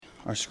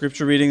Our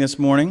scripture reading this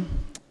morning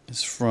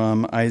is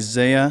from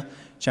Isaiah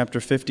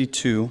chapter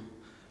 52,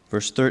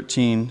 verse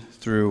 13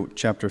 through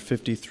chapter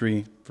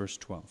 53, verse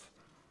 12.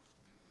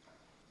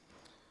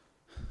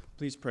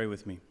 Please pray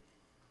with me.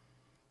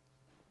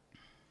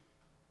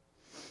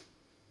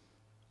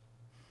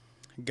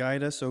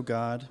 Guide us, O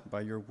God, by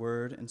your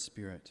word and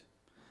spirit,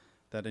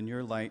 that in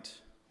your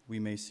light we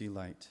may see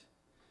light,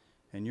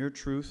 in your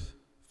truth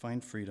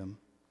find freedom,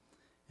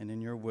 and in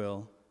your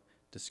will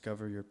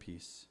discover your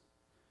peace.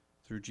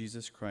 Through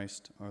Jesus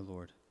Christ our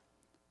Lord.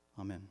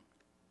 Amen.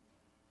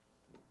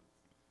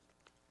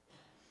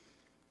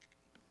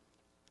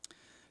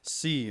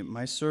 See,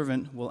 my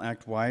servant will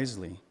act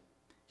wisely.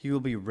 He will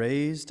be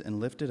raised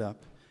and lifted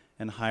up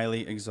and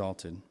highly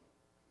exalted.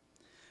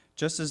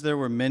 Just as there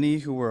were many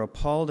who were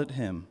appalled at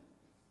him,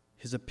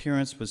 his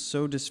appearance was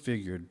so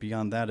disfigured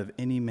beyond that of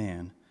any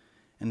man,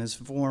 and his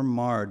form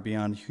marred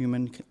beyond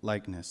human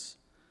likeness.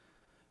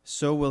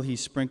 So will he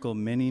sprinkle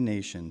many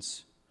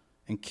nations,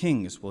 and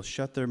kings will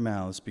shut their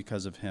mouths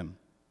because of him.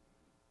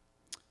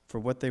 For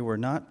what they were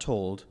not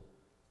told,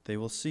 they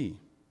will see,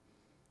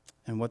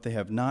 and what they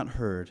have not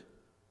heard,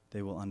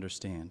 they will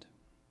understand.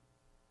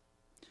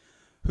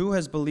 Who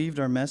has believed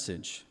our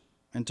message,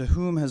 and to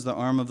whom has the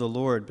arm of the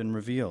Lord been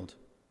revealed?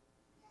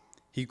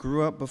 He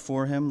grew up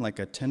before him like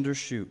a tender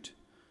shoot,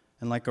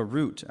 and like a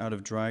root out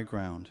of dry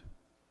ground.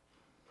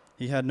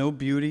 He had no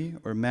beauty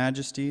or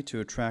majesty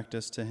to attract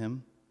us to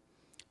him,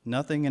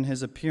 nothing in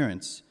his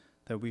appearance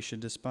that we should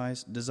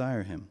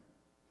desire him.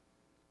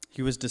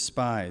 He was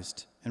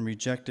despised and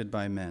rejected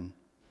by men,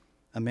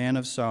 a man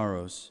of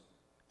sorrows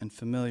and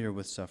familiar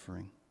with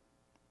suffering.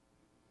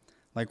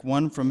 Like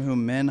one from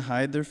whom men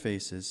hide their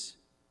faces,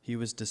 he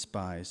was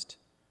despised,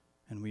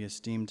 and we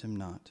esteemed him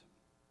not.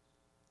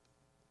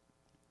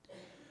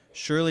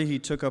 Surely he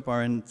took up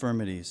our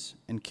infirmities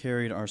and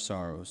carried our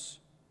sorrows.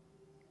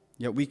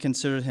 Yet we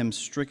considered him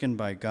stricken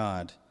by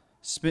God,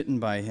 smitten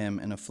by him,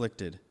 and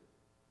afflicted.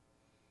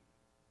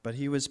 But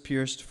he was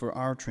pierced for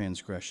our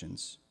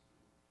transgressions,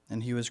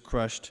 and he was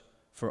crushed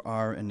for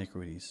our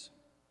iniquities.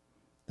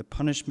 The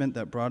punishment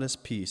that brought us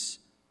peace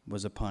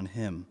was upon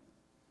him,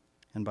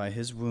 and by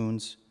his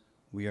wounds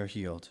we are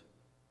healed.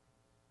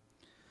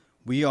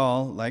 We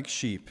all, like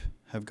sheep,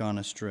 have gone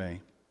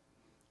astray.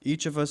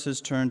 Each of us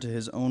has turned to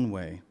his own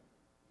way,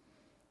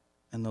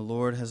 and the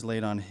Lord has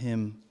laid on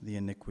him the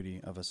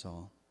iniquity of us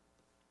all.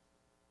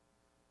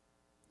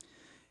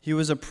 He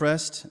was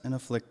oppressed and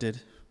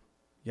afflicted,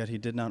 yet he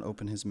did not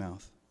open his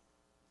mouth.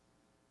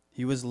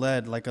 He was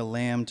led like a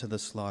lamb to the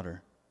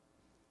slaughter,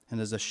 and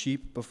as a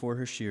sheep before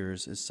her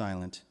shearers is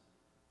silent,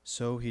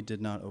 so he did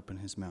not open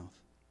his mouth.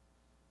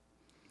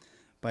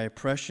 By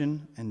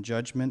oppression and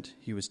judgment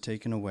he was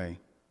taken away.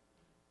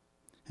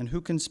 And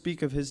who can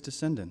speak of his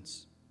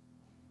descendants?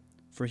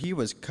 For he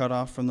was cut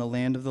off from the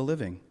land of the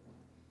living.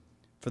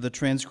 For the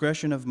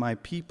transgression of my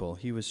people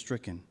he was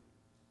stricken.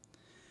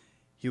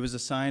 He was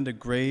assigned a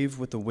grave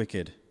with the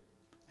wicked,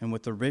 and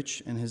with the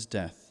rich in his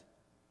death,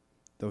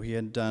 though he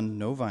had done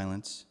no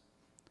violence,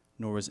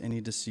 nor was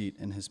any deceit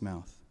in his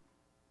mouth.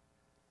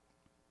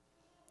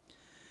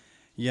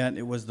 Yet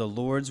it was the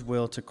Lord's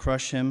will to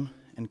crush him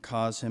and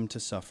cause him to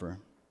suffer.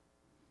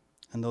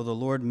 And though the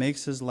Lord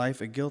makes his life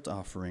a guilt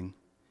offering,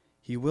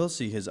 he will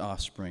see his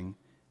offspring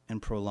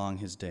and prolong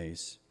his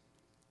days.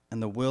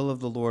 And the will of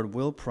the Lord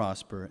will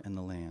prosper in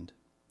the land,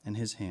 in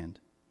his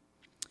hand.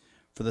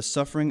 For the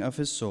suffering of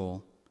his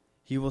soul,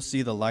 he will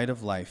see the light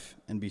of life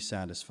and be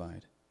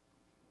satisfied.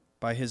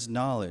 By his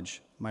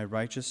knowledge, my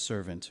righteous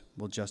servant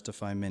will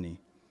justify many,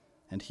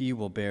 and he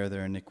will bear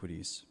their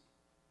iniquities.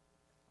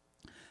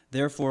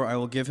 Therefore I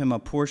will give him a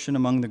portion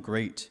among the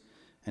great,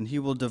 and he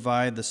will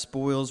divide the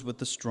spoils with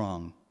the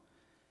strong,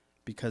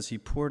 because he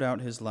poured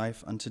out his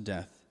life unto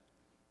death,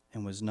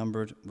 and was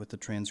numbered with the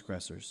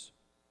transgressors.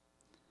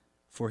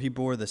 For he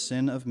bore the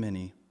sin of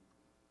many,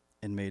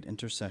 and made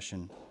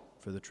intercession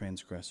for the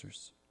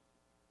transgressors.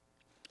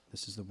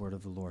 This is the word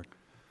of the Lord.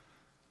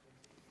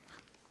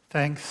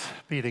 Thanks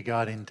be to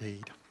God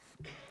indeed.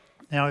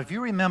 Now, if you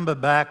remember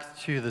back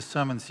to the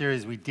sermon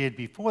series we did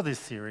before this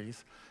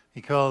series,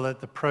 we call it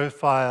the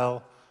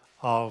Profile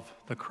of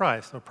the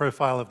Christ, or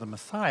Profile of the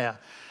Messiah.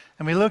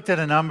 And we looked at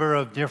a number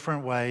of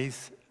different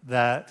ways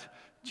that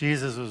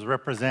Jesus was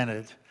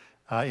represented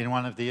in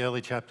one of the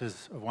early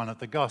chapters of one of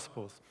the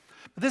Gospels.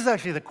 But this is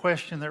actually the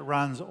question that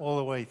runs all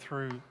the way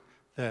through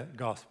the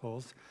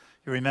Gospels.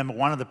 You remember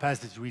one of the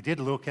passages we did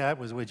look at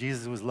was where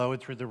Jesus was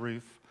lowered through the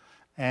roof,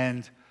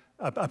 and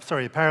a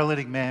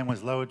paralytic man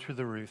was lowered through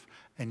the roof,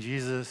 and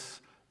Jesus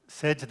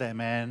said to that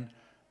man,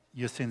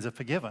 "Your sins are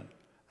forgiven."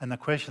 And the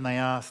question they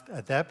asked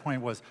at that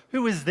point was,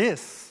 who is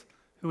this?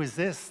 Who is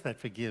this that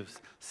forgives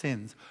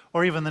sins?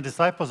 Or even the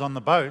disciples on the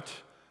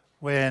boat,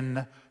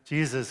 when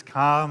Jesus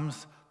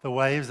calms the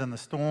waves and the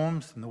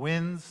storms and the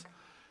winds,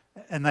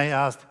 and they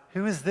asked,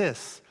 who is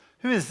this?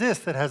 Who is this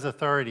that has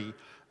authority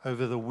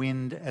over the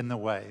wind and the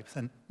waves?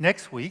 And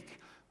next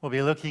week, we'll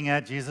be looking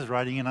at Jesus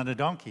riding in on a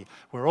donkey,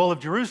 where all of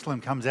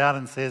Jerusalem comes out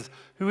and says,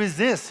 who is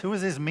this? Who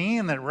is this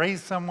man that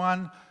raised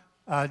someone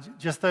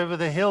just over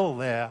the hill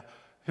there?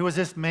 Who is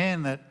this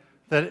man that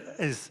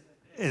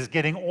is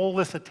getting all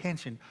this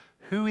attention?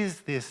 Who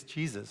is this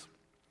Jesus?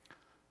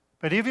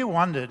 But have you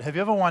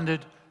ever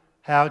wondered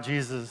how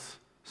Jesus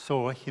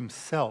saw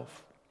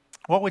himself?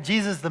 What would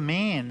Jesus the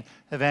man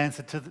have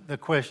answered to the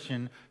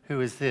question, who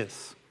is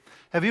this?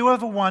 Have you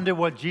ever wondered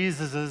what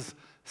Jesus'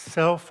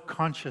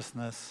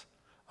 self-consciousness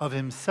of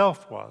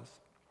himself was?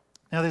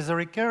 Now, there's a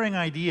recurring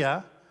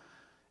idea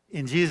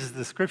in Jesus'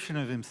 description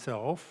of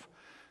himself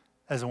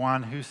as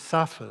one who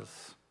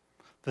suffers,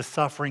 the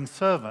suffering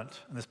servant.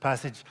 And this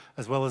passage,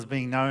 as well as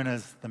being known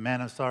as the man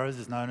of sorrows,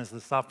 is known as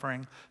the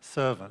suffering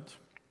servant.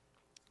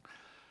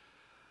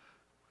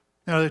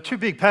 Now, there are two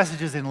big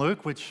passages in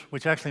Luke which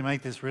actually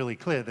make this really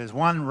clear. There's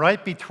one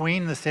right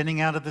between the sending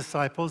out of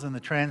disciples and the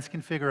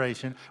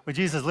transfiguration, where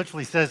Jesus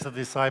literally says to the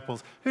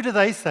disciples, "Who do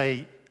they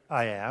say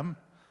I am?"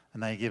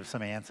 And they give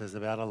some answers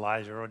about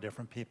Elijah or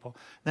different people.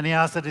 Then he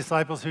asks the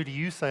disciples, "Who do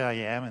you say I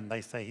am?" And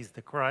they say he's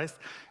the Christ.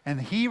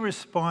 And he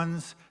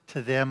responds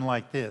to them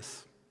like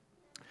this.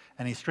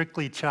 And he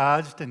strictly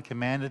charged and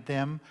commanded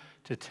them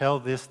to tell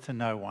this to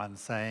no one,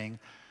 saying,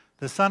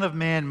 "The Son of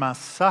Man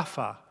must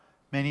suffer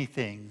many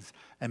things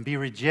and be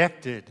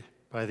rejected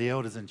by the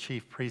elders and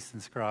chief priests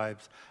and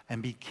scribes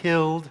and be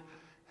killed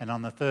and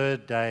on the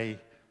third day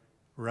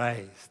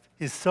raised."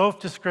 His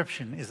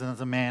self-description is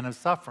as a man of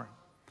suffering.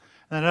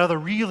 And another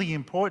really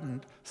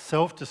important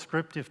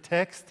self-descriptive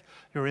text,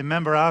 you'll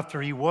remember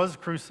after he was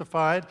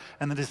crucified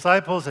and the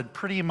disciples had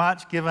pretty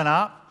much given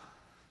up,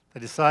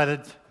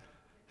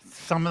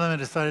 some of them had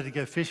decided to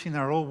go fishing, they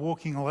were all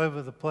walking all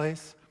over the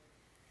place.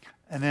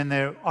 And then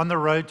they're on the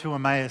road to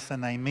Emmaus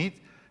and they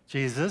meet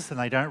Jesus and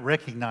they don't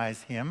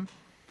recognize him.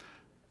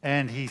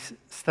 And he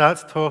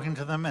starts talking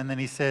to them and then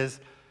he says,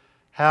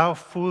 "How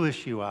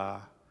foolish you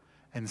are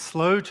and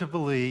slow to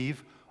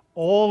believe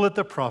all that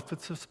the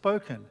prophets have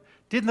spoken.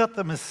 Did not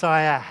the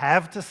Messiah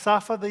have to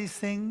suffer these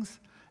things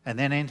and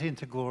then enter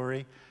into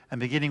glory?" And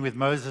beginning with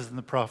Moses and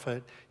the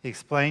prophet, he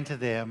explained to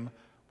them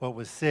what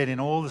was said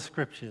in all the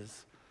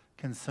scriptures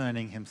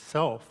concerning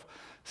himself.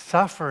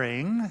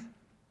 Suffering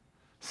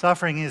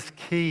is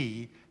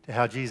key to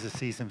how Jesus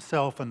sees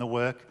himself and the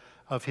work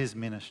of his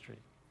ministry.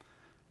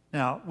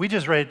 Now, we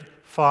just read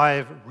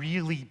 5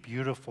 really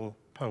beautiful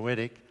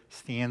poetic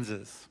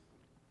stanzas.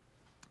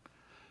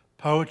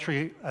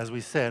 Poetry, as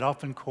we said,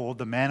 often called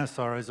the man of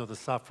sorrows or the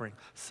suffering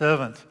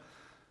servant.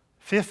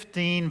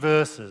 15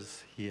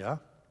 verses here.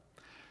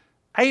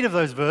 8 of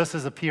those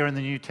verses appear in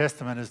the New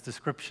Testament as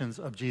descriptions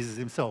of Jesus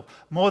himself.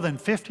 More than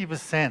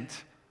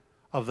 50%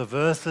 of the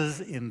verses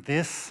in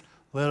this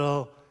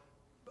little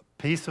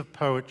piece of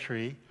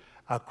poetry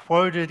are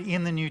quoted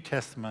in the New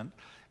Testament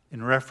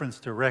in reference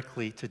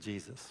directly to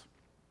Jesus.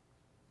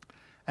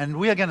 And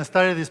we are going to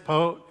study this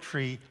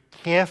poetry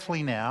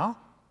carefully now.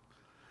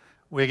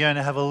 We're going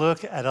to have a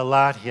look at a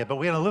lot here, but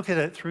we're going to look at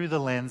it through the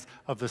lens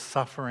of the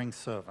suffering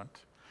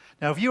servant.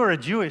 Now, if you are a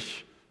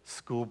Jewish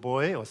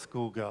schoolboy or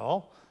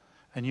schoolgirl,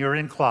 and you're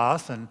in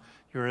class and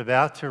you're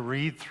about to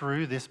read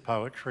through this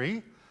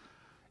poetry,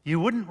 you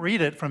wouldn't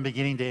read it from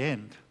beginning to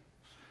end.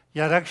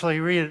 You'd actually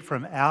read it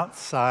from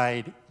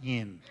outside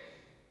in.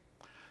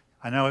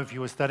 I know if you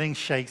were studying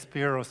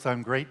Shakespeare or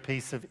some great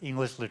piece of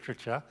English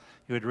literature,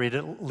 you would read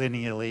it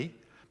linearly,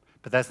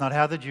 but that's not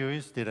how the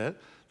Jews did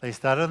it. They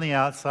started on the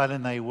outside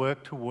and they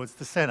worked towards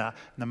the center.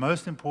 And the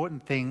most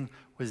important thing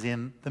was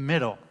in the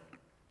middle.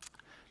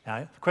 Now,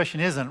 the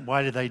question isn't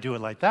why did they do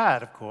it like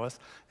that, of course,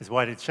 is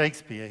why did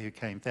Shakespeare, who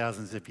came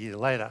thousands of years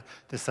later,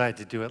 decide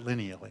to do it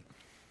linearly?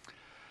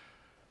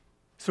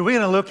 So we're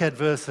going to look at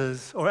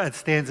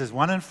stanzas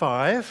 1 and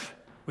 5,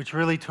 which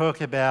really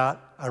talk about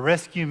a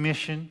rescue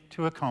mission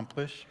to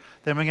accomplish.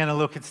 Then we're going to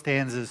look at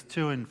stanzas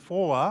 2 and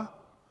 4,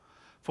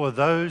 for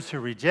those who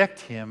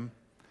reject him.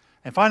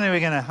 And finally, we're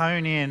going to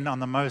hone in on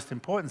the most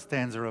important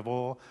stanza of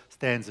all,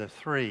 stanza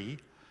 3,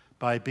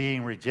 by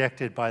being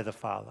rejected by the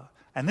Father.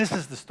 And this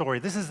is the story,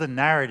 this is the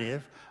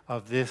narrative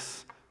of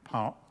this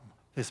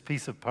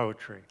piece of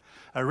poetry.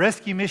 A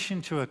rescue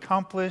mission to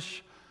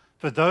accomplish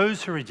for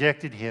those who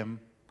rejected him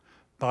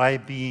by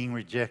being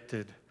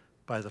rejected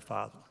by the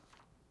Father.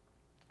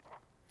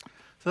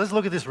 So let's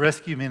look at this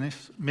rescue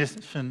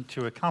mission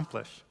to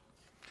accomplish.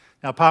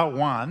 Now, part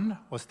 1,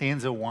 or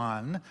stanza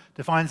 1,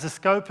 defines the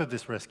scope of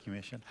this rescue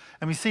mission.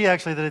 And we see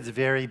actually that it's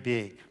very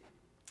big.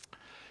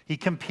 He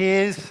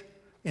compares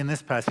in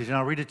this passage, and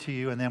I'll read it to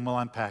you and then we'll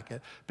unpack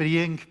it, but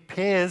he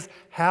compares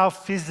how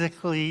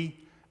physically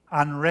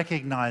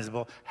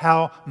unrecognizable,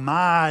 how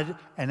marred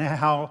and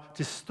how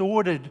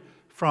distorted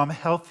from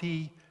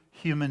healthy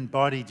human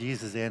body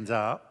Jesus ends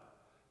up.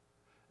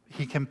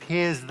 He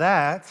compares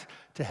that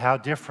to how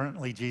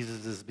differently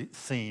Jesus is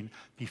seen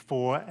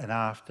before and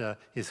after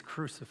his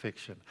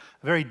crucifixion.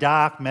 A very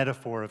dark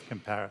metaphor of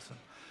comparison.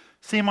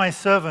 "See, my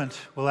servant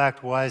will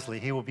act wisely.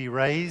 He will be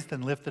raised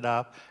and lifted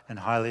up and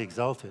highly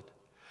exalted.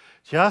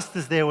 Just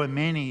as there were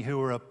many who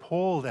were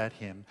appalled at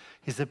him,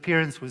 his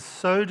appearance was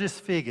so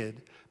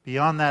disfigured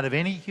beyond that of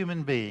any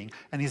human being,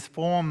 and his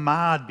form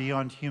marred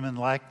beyond human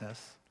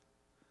likeness.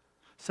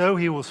 So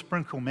he will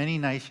sprinkle many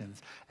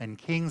nations, and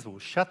kings will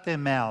shut their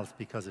mouths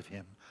because of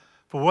him.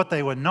 For what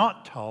they were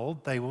not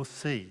told, they will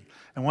see.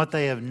 And what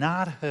they have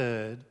not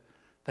heard,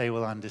 they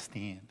will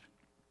understand.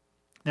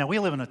 Now, we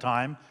live in a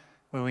time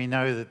where we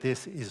know that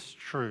this is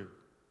true.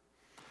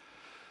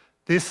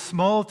 This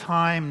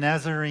small-time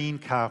Nazarene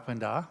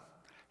carpenter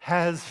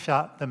has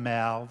shut the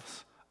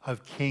mouths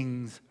of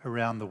kings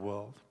around the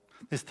world.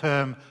 This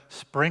term,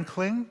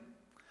 sprinkling,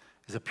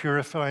 is a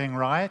purifying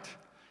rite.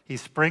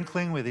 He's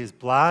sprinkling with his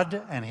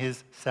blood and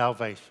his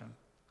salvation.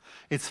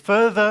 It's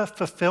further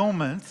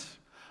fulfillment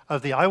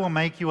of the I will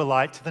make you a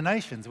light to the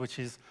nations, which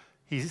is,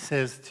 he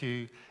says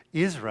to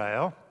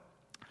Israel,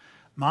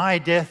 my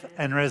death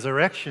and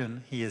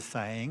resurrection, he is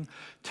saying,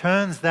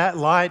 turns that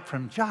light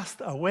from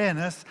just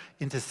awareness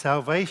into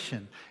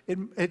salvation.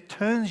 It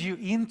turns you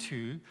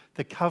into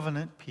the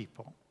covenant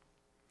people.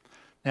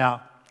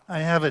 Now, I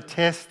have a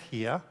test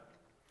here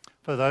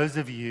for those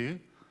of you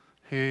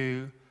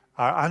who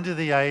are under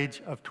the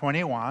age of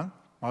 21.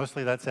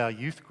 Mostly that's our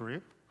youth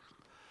group.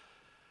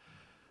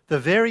 The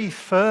very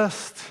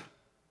first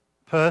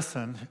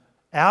person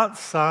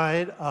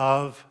outside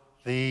of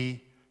the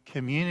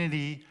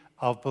community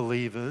of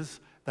believers,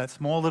 that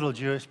small little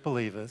Jewish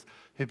believers,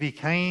 who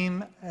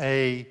became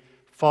a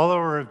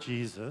follower of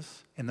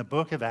Jesus in the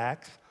book of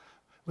Acts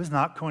was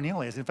not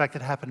Cornelius. In fact,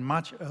 it happened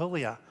much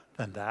earlier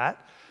than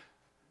that.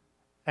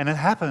 And it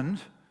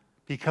happened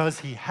because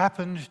he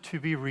happened to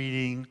be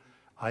reading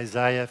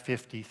Isaiah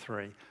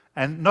 53.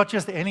 And not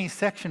just any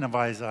section of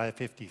Isaiah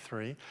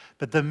 53,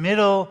 but the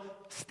middle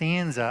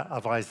stanza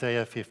of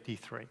Isaiah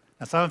 53.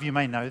 Now, some of you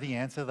may know the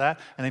answer to that,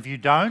 and if you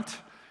don't,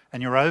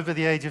 and you're over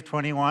the age of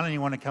 21 and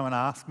you want to come and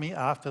ask me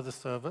after the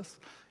service,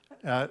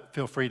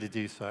 feel free to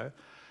do so.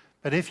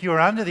 But if you're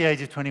under the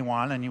age of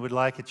 21 and you would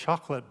like a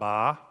chocolate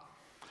bar,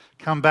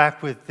 come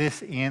back with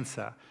this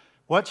answer.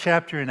 What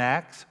chapter in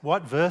Acts,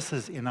 what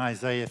verses in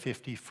Isaiah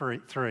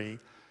 53,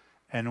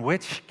 and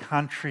which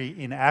country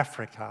in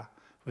Africa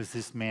was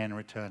this man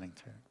returning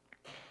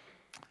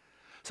to?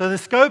 So the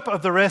scope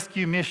of the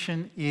rescue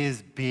mission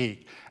is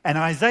big, and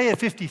Isaiah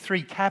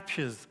 53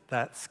 captures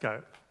that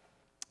scope.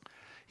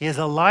 He is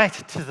a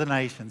light to the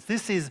nations.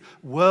 This is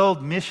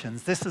world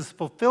missions. This is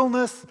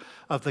fulfillment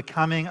of the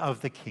coming of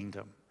the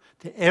kingdom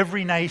to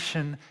every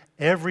nation,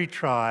 every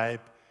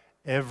tribe,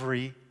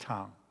 every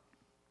tongue.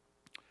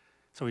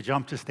 So we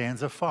jump to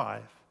stanza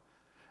 5.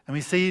 And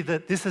we see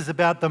that this is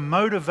about the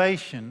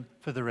motivation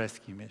for the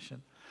rescue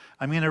mission.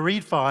 I'm going to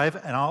read 5,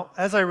 and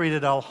as I read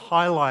it, I'll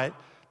highlight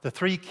the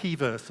 3 key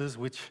verses,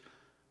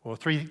 or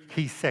 3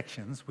 key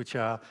sections, which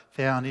are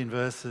found in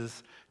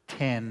verses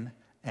 10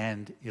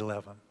 and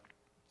 11.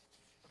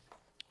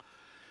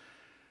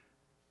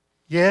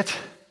 Yet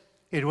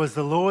it was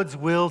the Lord's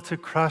will to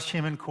crush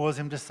him and cause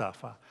him to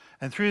suffer.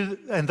 And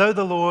though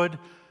the Lord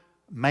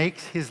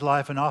makes his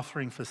life an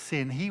offering for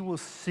sin, he will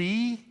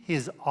see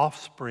his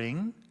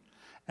offspring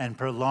and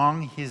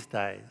prolong his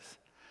days.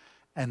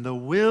 And the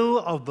will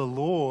of the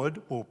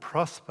Lord will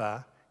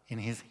prosper in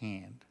his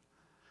hand.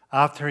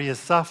 After he has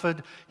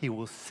suffered, he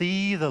will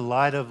see the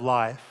light of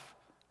life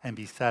and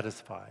be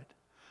satisfied.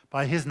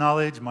 By his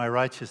knowledge, my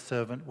righteous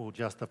servant will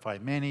justify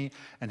many,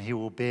 and he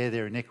will bear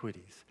their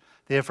iniquities.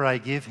 Therefore I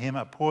give him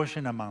a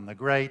portion among the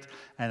great,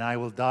 and I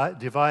will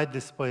divide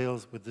the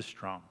spoils with the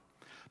strong.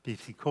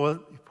 Because he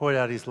poured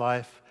out his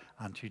life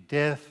unto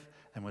death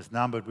and was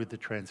numbered with the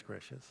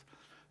transgressors.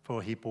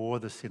 For he bore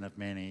the sin of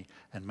many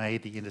and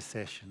made the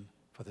intercession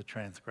for the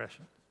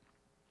transgression.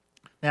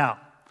 Now,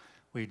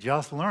 we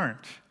just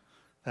learnt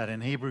that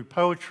in Hebrew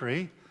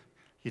poetry,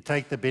 you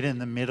take the bit in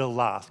the middle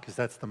last, because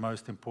that's the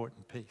most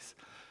important piece.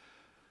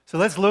 So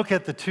let's look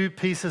at the 2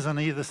 pieces on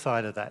either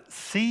side of that.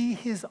 See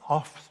his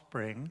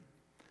offspring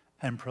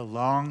and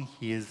prolong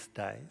his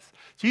days.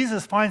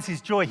 Jesus finds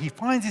his joy, he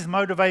finds his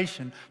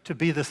motivation to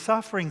be the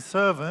suffering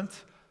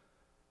servant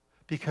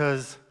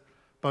because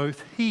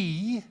both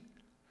he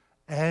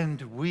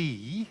and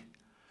we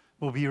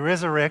will be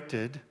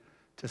resurrected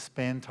to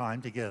spend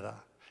time together.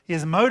 He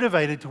is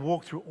motivated to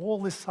walk through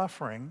all this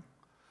suffering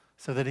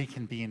so that he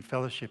can be in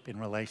fellowship, in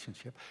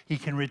relationship. He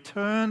can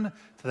return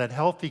to that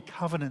healthy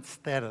covenant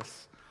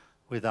status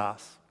with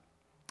us.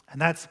 And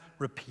that's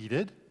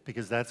repeated,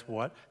 because that's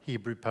what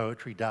Hebrew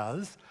poetry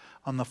does.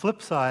 On the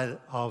flip side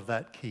of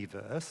that key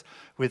verse,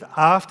 with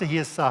after he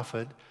has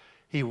suffered,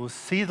 he will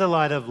see the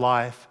light of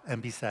life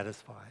and be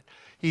satisfied.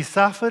 He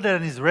suffered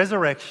and is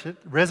resurrected,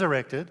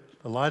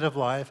 the light of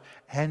life,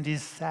 and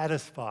is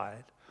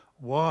satisfied.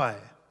 Why?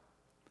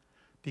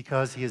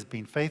 Because he has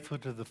been faithful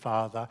to the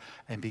Father,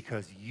 and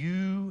because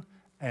you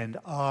and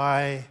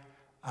I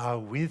are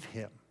with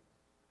him.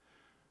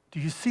 Do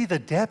you see the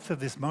depth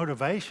of this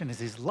motivation? Is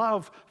his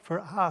love for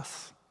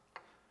us?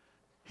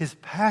 His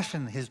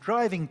passion, his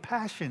driving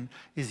passion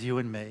is you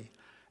and me.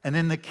 And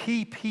then the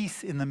key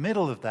piece in the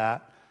middle of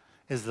that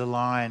is the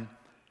line,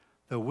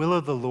 the will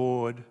of the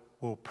Lord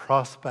will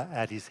prosper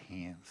at his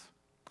hands.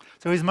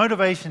 So his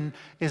motivation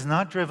is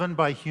not driven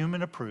by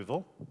human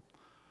approval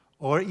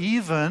or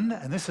even,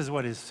 and this is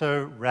what is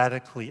so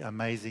radically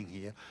amazing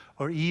here,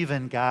 or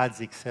even God's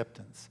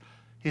acceptance.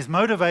 His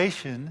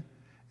motivation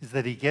is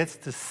that he gets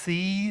to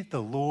see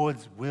the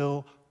Lord's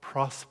will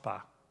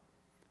prosper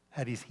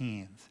at his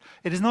hands.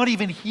 It is not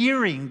even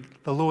hearing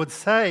the Lord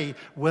say,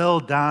 "Well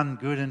done,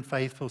 good and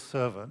faithful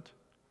servant."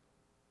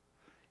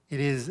 It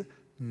is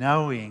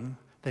knowing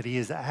that he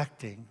is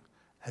acting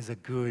as a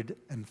good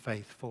and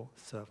faithful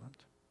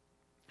servant.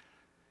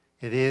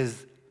 It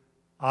is,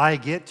 I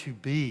get to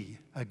be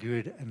a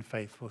good and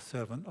faithful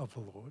servant of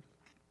the Lord.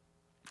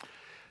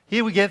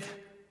 Here we get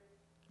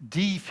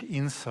deep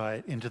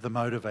insight into the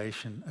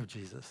motivation of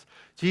Jesus.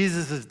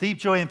 Jesus' deep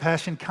joy and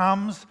passion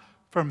comes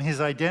from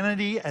his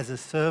identity as a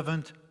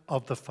servant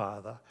of the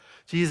Father.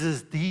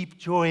 Jesus' deep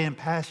joy and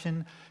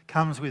passion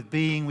comes with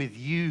being with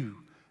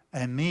you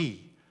and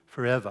me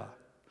forever.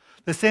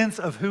 The sense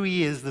of who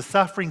he is, the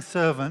suffering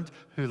servant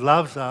who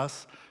loves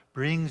us,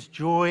 brings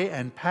joy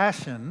and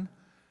passion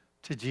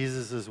to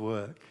Jesus'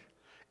 work,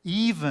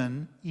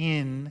 even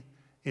in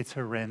its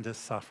horrendous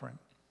suffering.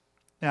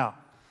 Now,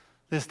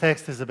 this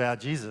text is about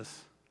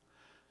Jesus,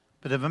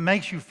 but if it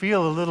makes you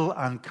feel a little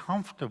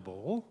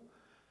uncomfortable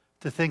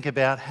to think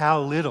about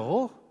how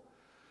little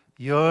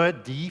your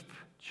deep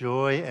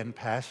joy and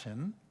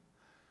passion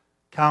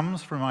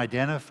comes from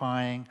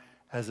identifying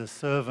as a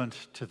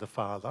servant to the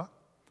Father,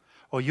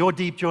 or your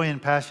deep joy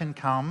and passion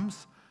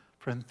comes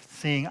from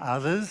seeing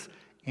others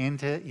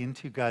enter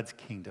into God's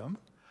kingdom,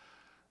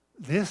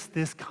 this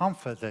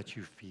discomfort that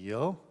you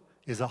feel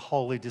is a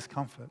holy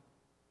discomfort.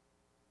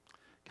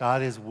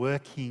 God is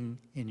working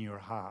in your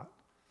heart,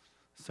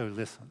 so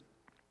listen.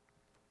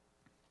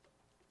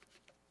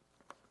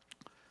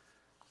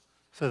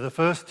 So the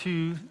first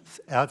two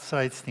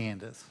outside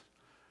standards,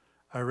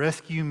 a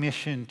rescue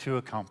mission to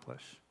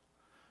accomplish.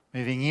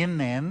 Moving in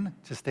then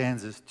to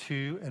stanzas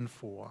 2 and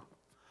 4,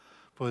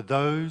 for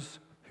those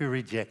who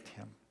reject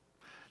him.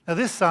 Now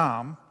this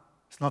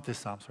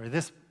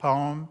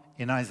poem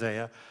in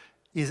Isaiah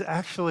is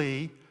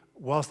actually,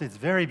 whilst it's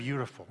very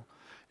beautiful,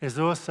 is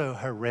also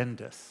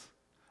horrendous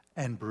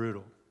and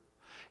brutal.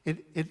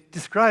 It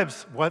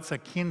describes what's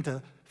akin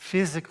to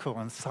physical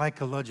and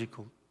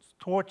psychological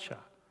torture.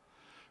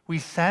 We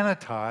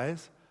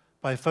sanitize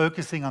by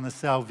focusing on the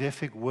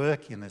salvific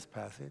work in this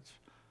passage.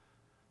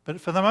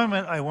 But for the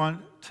moment, I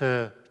want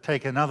to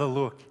take another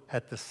look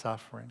at the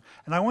suffering.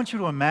 And I want you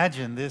to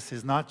imagine this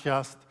is not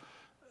just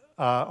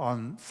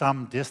on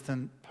some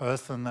distant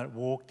person that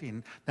walked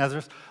in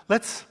Nazareth.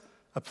 Let's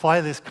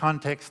apply this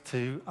context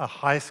to a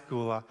high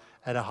schooler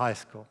at a high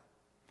school.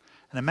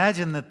 And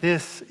imagine that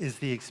this is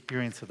the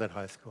experience of that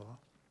high schooler.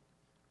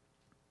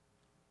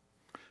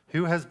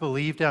 Who has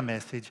believed our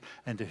message,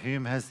 and to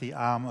whom has the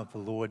arm of the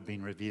Lord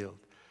been revealed?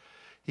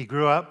 He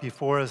grew up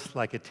before us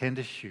like a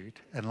tender shoot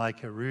and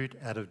like a root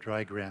out of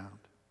dry ground.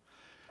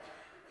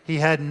 He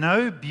had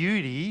no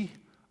beauty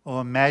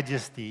or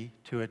majesty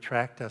to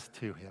attract us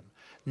to him.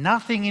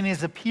 Nothing in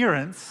his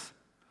appearance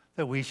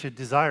that we should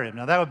desire him.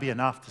 Now that would be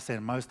enough to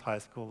send most high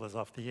schoolers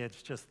off the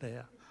edge just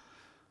there.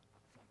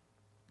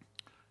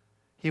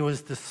 He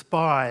was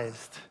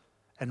despised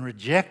and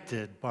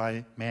rejected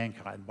by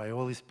mankind, by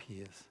all his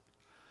peers.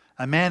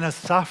 A man of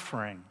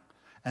suffering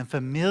and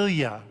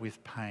familiar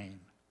with pain,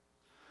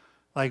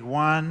 like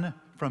one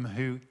from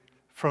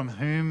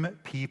whom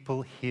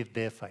people hid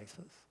their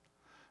faces.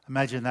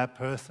 Imagine that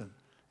person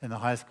in the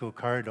high school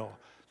corridor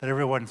that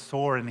everyone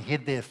saw and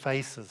hid their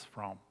faces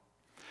from.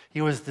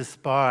 He was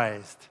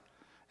despised,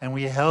 and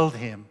we held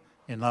him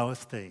in low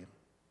esteem.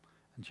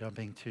 And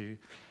jumping to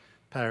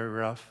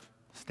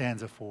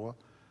stanza 4.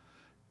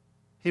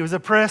 He was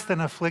oppressed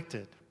and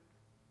afflicted,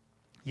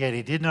 yet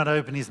he did not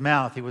open his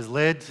mouth. He was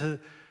led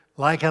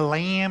like a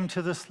lamb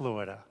to the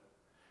slaughter,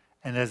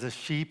 and as a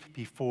sheep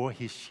before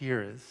his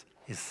shearers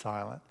is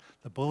silent.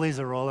 The bullies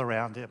are all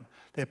around him.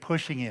 They're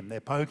pushing him, they're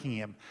poking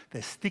him,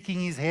 they're sticking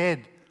his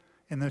head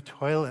in the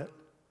toilet.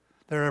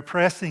 They're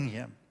oppressing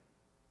him.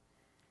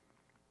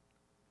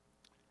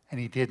 And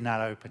he did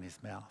not open his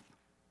mouth.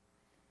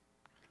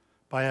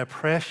 By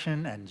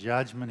oppression and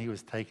judgment he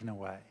was taken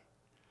away.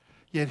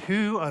 Yet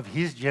who of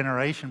his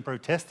generation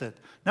protested?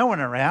 No one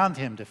around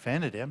him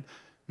defended him.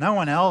 No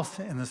one else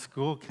in the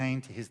school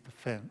came to his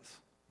defense.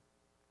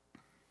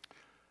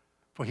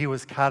 For he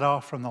was cut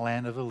off from the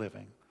land of the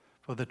living.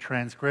 For the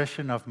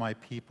transgression of my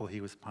people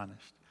he was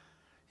punished.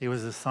 He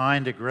was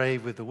assigned a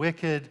grave with the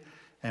wicked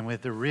and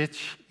with the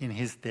rich in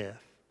his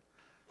death.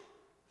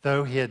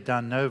 Though he had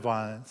done no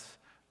violence,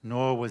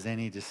 nor was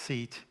any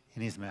deceit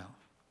in his mouth.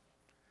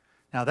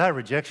 Now that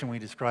rejection we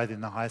described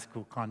in the high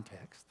school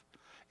context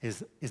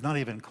is not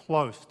even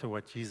close to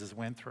what Jesus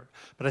went through.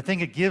 But I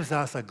think it gives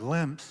us a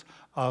glimpse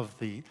of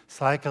the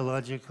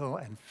psychological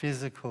and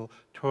physical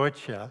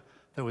torture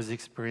that was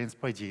experienced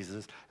by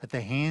Jesus at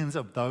the hands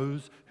of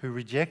those who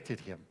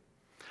rejected him.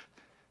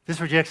 This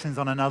rejection is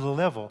on another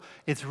level.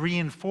 It's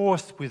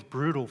reinforced with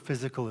brutal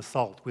physical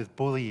assault, with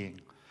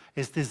bullying.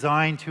 It's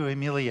designed to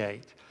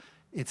humiliate.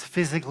 It's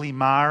physically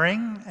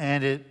marring,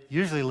 and it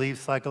usually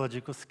leaves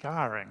psychological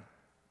scarring.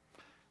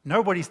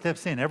 Nobody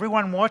steps in.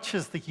 Everyone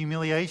watches the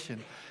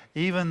humiliation.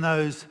 Even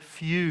those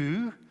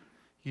few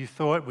you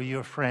thought were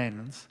your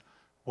friends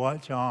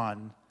watch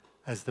on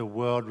as the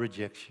world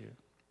rejects you.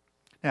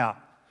 Now,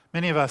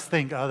 Many of us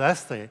think, oh,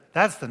 that's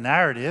the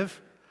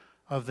narrative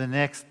of the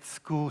next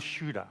school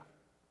shooter.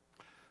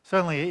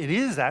 Certainly, it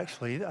is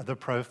actually the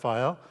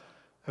profile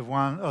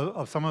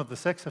of some of the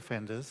sex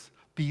offenders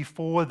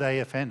before they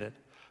offended.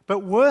 But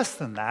worse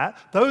than that,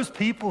 those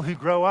people who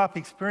grow up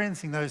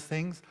experiencing those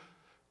things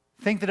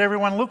think that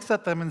everyone looks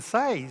at them and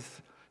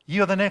says,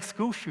 "You're the next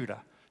school shooter.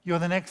 You're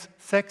the next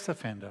sex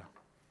offender."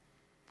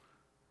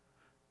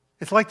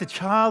 It's like the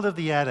child of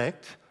the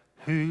addict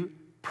who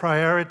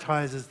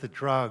prioritizes the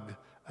drug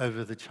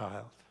over the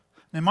child.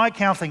 Now, my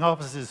counseling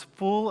office is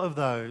full of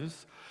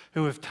those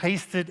who have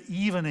tasted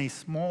even a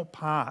small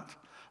part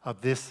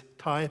of this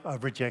type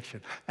of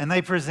rejection. And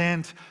they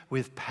present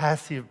with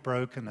passive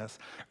brokenness,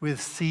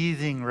 with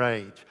seething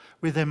rage,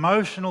 with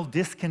emotional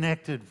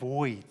disconnected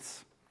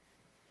voids.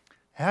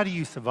 How do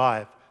you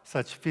survive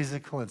such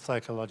physical and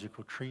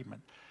psychological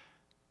treatment?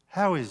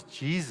 How is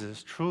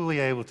Jesus truly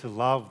able to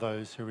love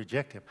those who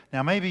reject him?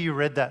 Now, maybe you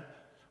read that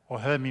or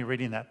heard me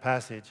reading that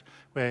passage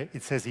where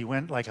it says he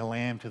went like a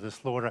lamb to the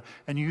slaughter,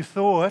 and you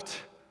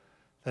thought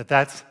that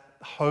that's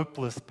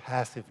hopeless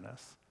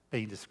passiveness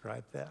being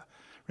described there.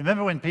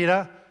 Remember when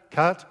Peter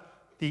cut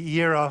the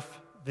ear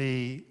off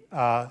the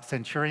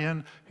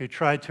centurion who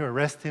tried to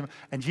arrest him,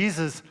 and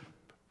Jesus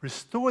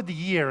restored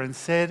the ear and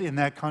said in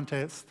that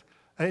context,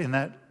 in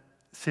that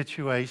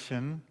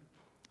situation,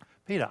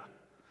 "Peter,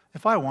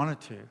 if I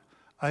wanted to,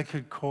 I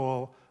could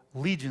call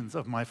legions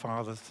of my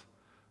fathers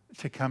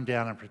to come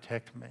down and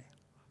protect me."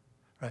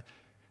 Right?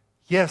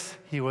 Yes,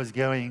 he was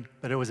going,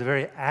 but it was a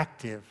very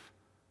active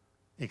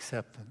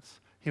acceptance.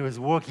 He was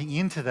walking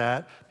into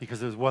that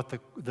because it was what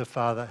the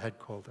Father had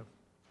called him.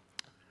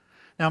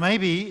 Now,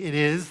 maybe it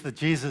is that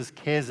Jesus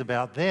cares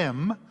about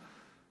them,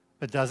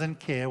 but doesn't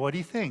care what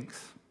he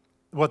thinks,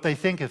 what they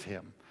think of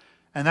him.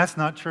 And that's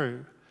not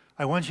true.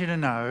 I want you to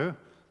know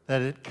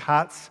that it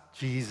cuts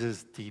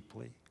Jesus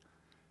deeply.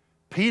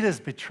 Peter's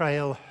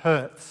betrayal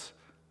hurts.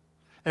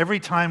 Every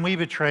time we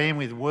betray him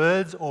with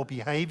words or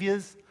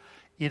behaviors,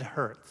 it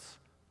hurts.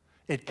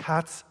 It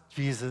cuts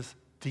Jesus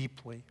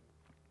deeply.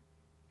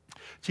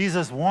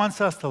 Jesus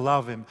wants us to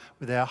love him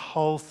with our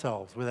whole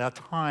selves, with our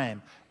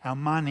time, our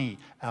money,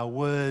 our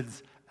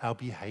words, our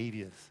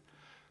behaviors.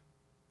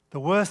 The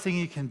worst thing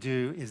you can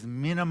do is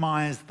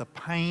minimize the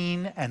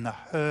pain and the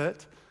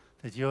hurt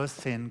that your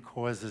sin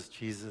causes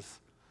Jesus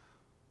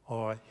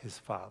or his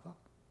Father.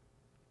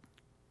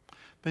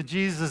 But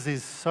Jesus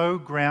is so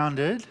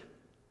grounded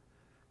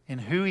in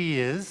who he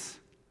is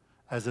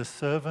as a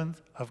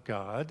servant of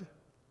God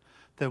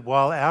that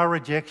while our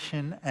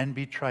rejection and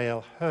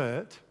betrayal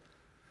hurt,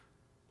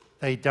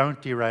 they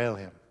don't derail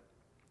him.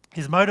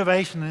 His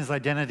motivation and his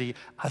identity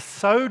are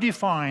so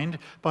defined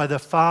by the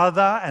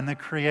Father and the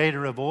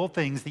Creator of all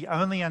things, the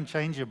only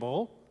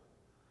unchangeable,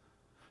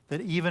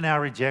 that even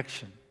our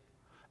rejection,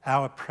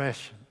 our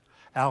oppression,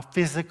 our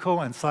physical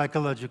and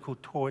psychological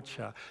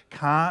torture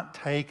can't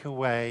take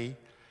away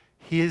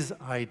his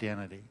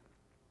identity.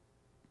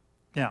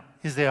 Now,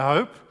 is there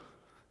hope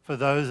for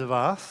those of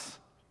us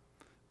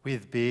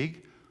with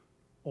big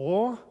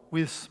or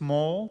with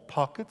small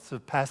pockets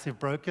of passive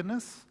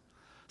brokenness,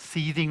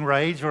 seething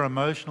rage, or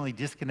emotionally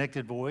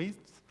disconnected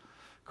voids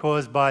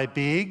caused by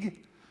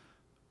big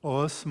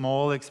or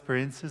small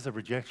experiences of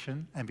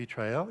rejection and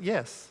betrayal?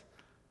 Yes,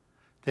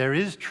 there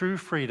is true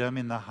freedom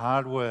in the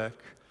hard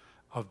work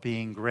of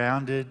being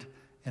grounded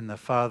in the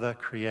Father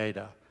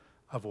Creator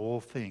of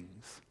all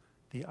things,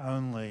 the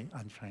only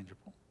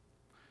unchangeable,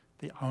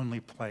 the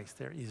only place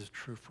there is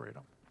true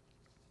freedom.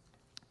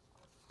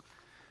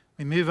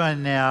 We move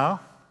on now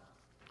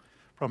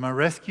from a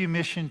rescue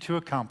mission to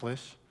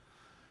accomplish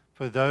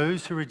for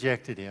those who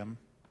rejected him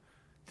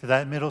to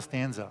that middle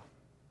stanza.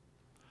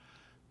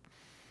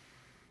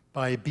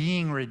 By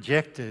being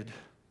rejected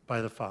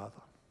by the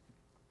Father.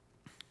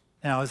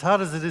 Now, as hard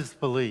as it is to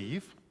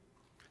believe,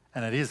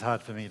 and it is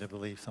hard for me to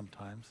believe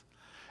sometimes,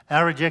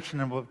 our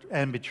rejection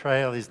and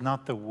betrayal is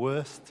not the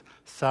worst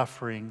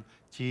suffering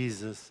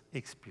Jesus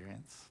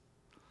experienced.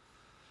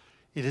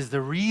 It is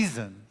the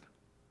reason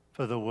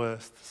for the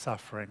worst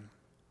suffering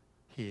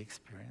he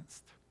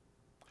experienced.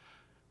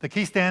 The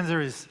key stanza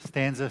is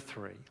stanza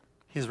 3,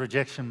 his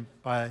rejection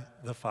by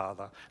the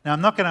Father. Now,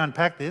 I'm not going to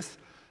unpack this.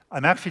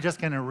 I'm actually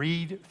just going to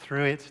read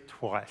through it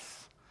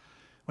twice.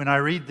 When I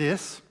read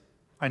this,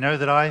 I know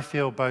that I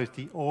feel both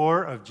the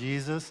awe of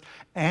Jesus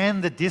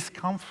and the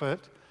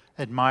discomfort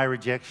at my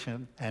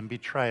rejection and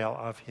betrayal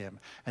of him.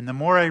 And the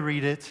more I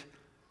read it,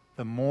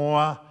 the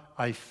more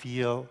I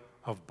feel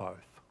of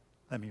both.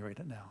 Let me read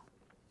it now.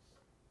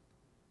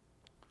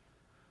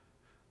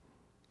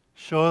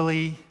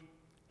 Surely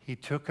he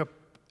took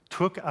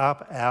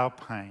up our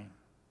pain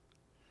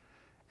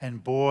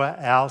and bore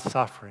our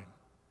suffering.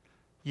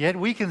 Yet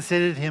we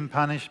considered him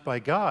punished by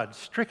God,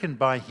 stricken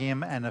by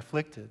him and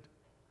afflicted.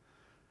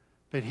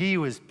 But he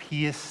was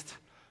pierced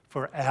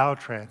for our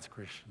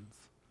transgressions.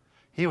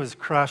 He was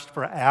crushed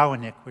for our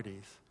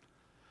iniquities.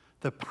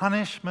 The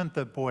punishment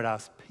that brought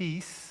us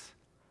peace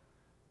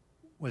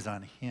was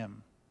on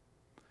him.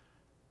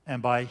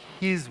 And by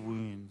his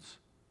wounds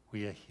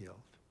we are healed.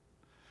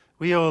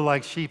 We all,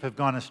 like sheep, have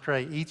gone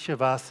astray. Each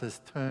of us has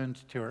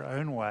turned to our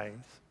own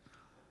ways,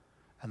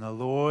 and the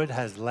Lord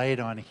has laid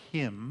on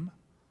him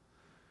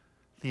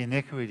the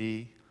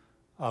iniquity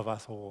of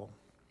us all.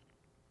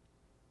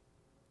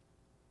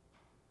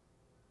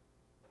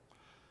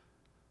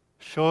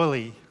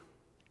 Surely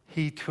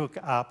he took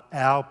up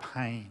our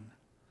pain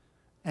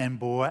and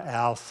bore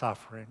our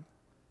suffering.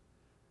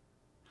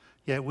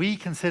 Yet we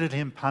considered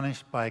him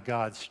punished by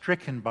God,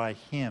 stricken by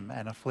him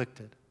and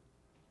afflicted.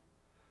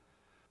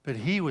 But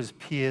he was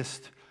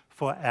pierced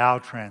for our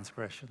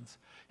transgressions.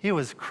 He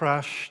was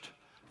crushed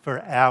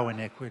for our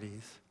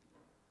iniquities.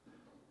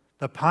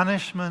 The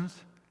punishment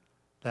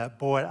that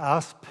brought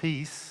us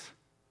peace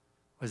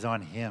was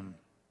on him,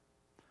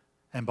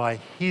 and by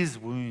his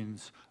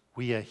wounds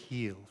we are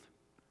healed.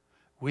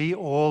 We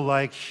all,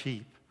 like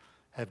sheep,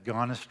 have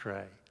gone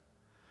astray.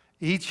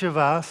 Each of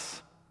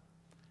us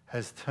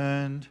has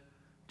turned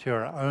to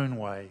our own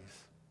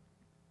ways,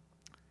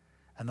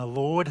 and the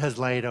Lord has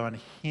laid on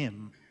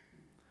him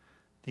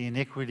the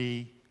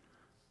iniquity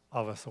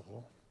of us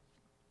all.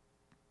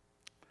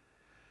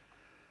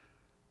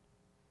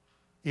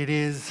 It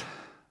is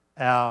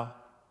our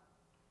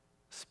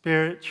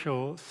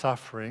spiritual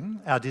suffering,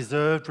 our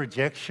deserved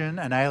rejection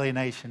and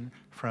alienation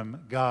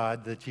from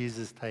God that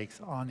Jesus takes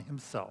on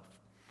himself,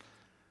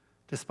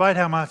 despite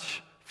how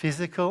much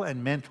physical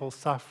and mental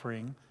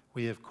suffering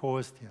we have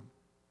caused him.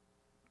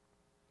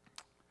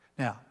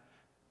 Now,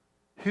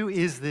 who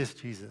is this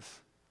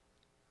Jesus?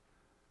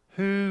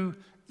 Who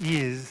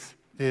is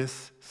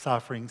this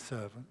suffering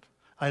servant?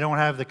 I don't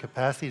have the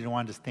capacity to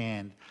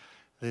understand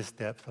this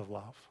depth of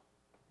love.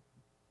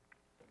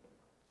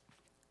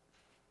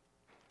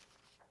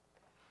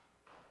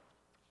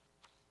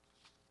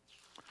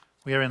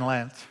 We are in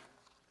Lent,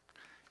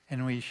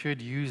 and we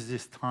should use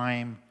this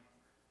time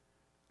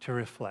to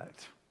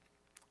reflect.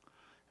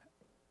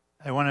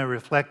 I want to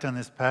reflect on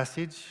this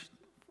passage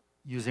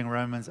using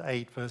Romans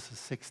 8, verses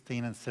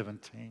 16 and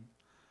 17.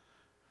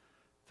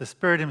 The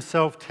Spirit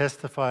himself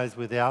testifies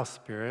with our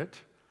spirit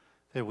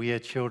that we are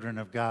children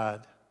of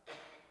God.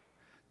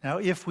 Now,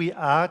 if we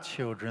are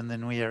children,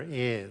 then we are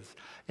heirs,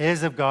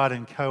 heirs of God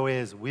and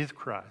co-heirs with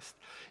Christ.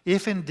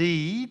 If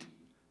indeed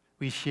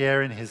we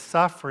share in his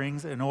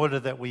sufferings, in order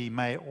that we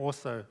may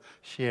also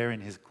share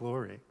in his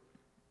glory.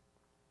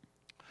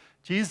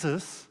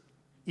 Jesus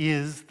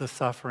is the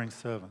suffering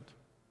servant.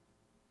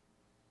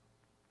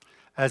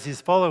 As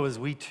his followers,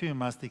 we too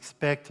must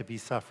expect to be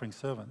suffering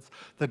servants.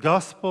 The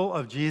gospel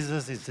of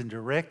Jesus is in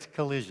direct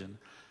collision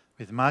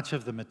with much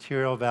of the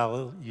material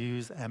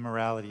values and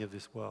morality of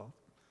this world.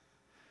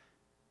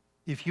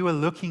 If you are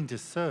looking to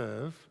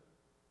serve,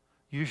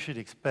 you should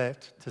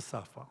expect to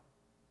suffer.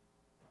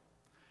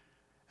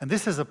 And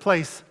this is a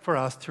place for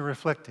us to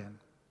reflect in.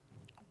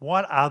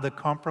 What are the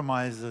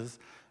compromises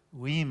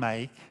we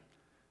make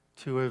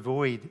to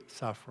avoid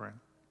suffering?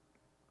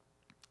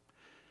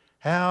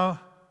 How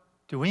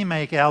do we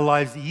make our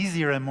lives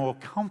easier and more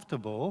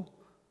comfortable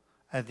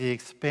at the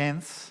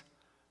expense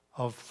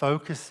of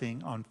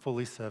focusing on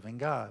fully serving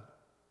God?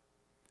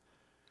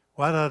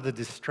 What are the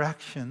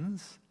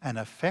distractions and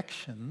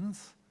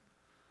affections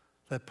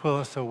that pull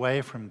us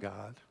away from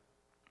God?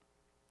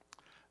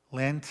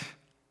 Lent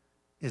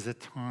is a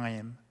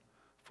time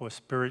for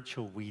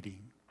spiritual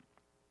weeding.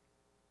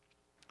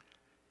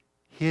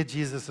 Hear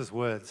Jesus'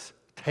 words,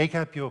 "Take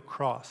up your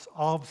cross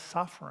of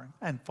suffering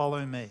and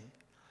follow me."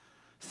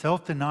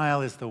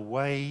 Self-denial is the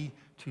way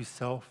to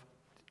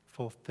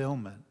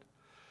self-fulfillment.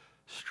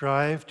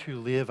 Strive to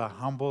live a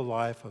humble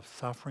life of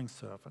suffering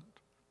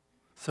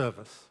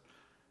service.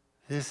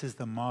 This is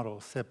the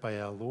model set by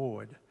our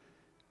Lord,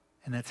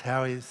 and it's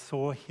how he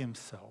saw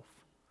himself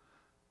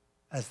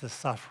as the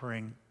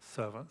suffering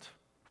servant.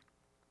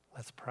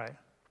 Let's pray.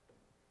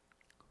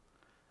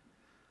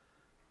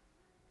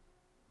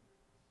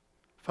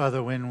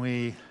 Father, when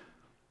we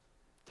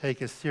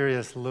take a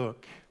serious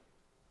look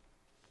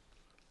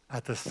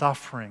at the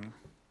suffering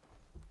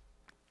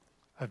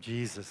of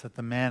Jesus, at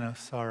the man of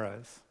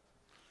sorrows,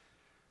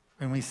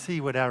 when we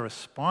see what our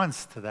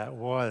response to that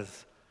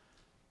was,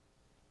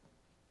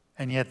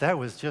 and yet that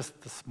was just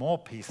the small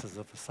pieces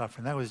of the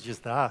suffering, that was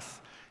just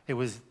us. It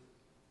was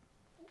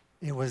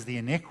the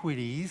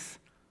iniquities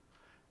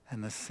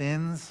and the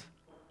sins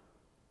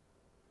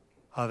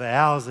of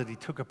ours that he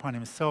took upon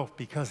himself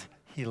because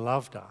he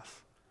loved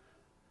us.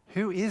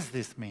 Who is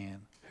this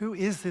man? Who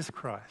is this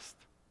Christ?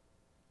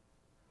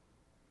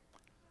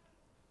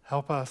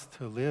 Help us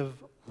to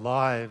live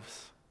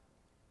lives.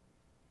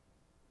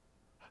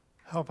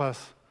 Help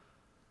us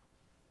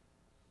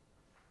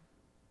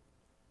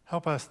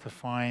to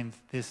find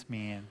this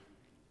man.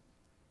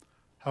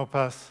 Help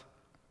us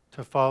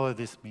to follow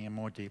this man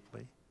more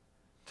deeply,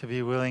 to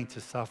be willing to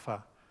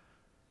suffer,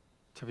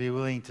 to be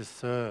willing to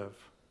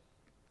serve,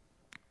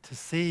 to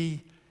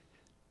see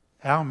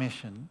our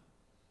mission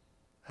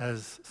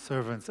as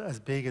servants as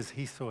big as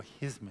he saw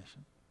his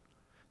mission,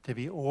 to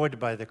be awed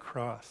by the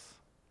cross,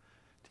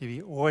 to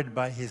be awed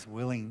by his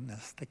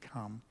willingness to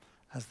come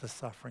as the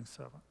suffering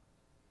servant.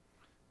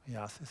 We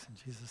ask this in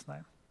Jesus'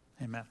 name.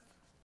 Amen.